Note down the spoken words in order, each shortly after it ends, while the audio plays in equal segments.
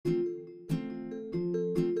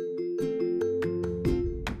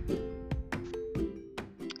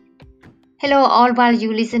Hello, all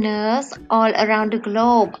value listeners all around the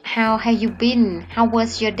globe. How have you been? How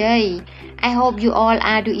was your day? I hope you all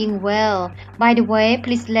are doing well. By the way,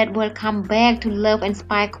 please let welcome back to Love and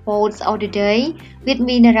Spy Quotes of the Day with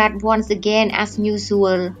me, Narat, once again as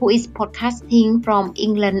usual, who is podcasting from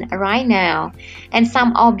England right now. And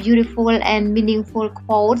some are beautiful and meaningful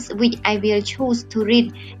quotes which I will choose to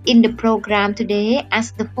read in the program today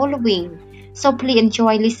as the following. So please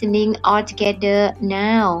enjoy listening all together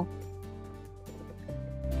now.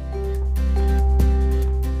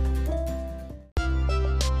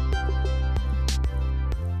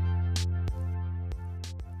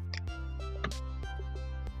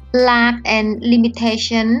 Lack and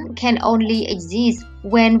limitation can only exist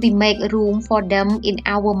when we make room for them in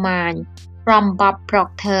our mind. From Bob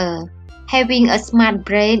Proctor. Having a smart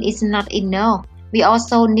brain is not enough. We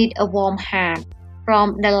also need a warm heart.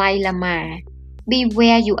 From Dalai Lama. Be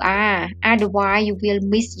where you are, otherwise you will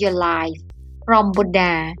miss your life. From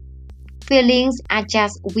Buddha. Feelings are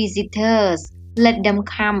just visitors. Let them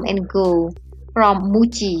come and go. From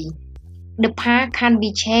Muji. The past can't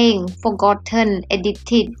be changed, forgotten,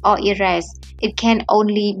 edited, or erased. It can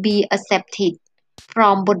only be accepted.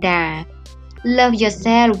 From Buddha. Love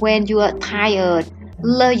yourself when you are tired.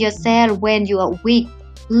 Love yourself when you are weak.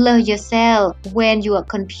 Love yourself when you are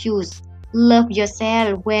confused. Love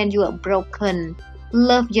yourself when you are broken.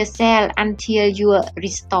 Love yourself until you are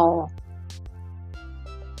restored.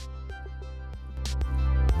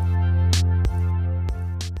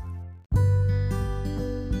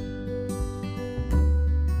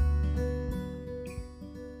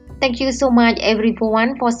 Thank you so much,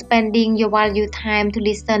 everyone, for spending your valuable time to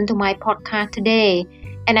listen to my podcast today.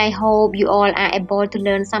 And I hope you all are able to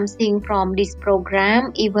learn something from this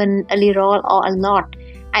program, even a little or a lot.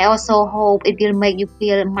 I also hope it will make you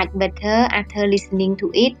feel much better after listening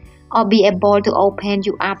to it, or be able to open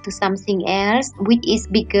you up to something else which is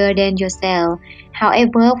bigger than yourself.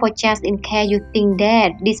 However, for just in case you think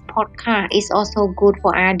that this podcast is also good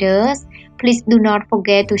for others, please do not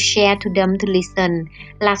forget to share to them to listen.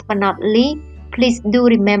 Last but not least, please do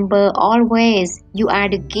remember always you are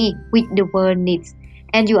the gift which the world needs,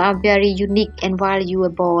 and you are very unique and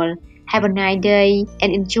valuable. Have a nice day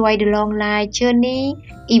and enjoy the long life journey,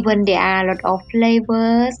 even there are a lot of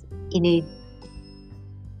flavors in it.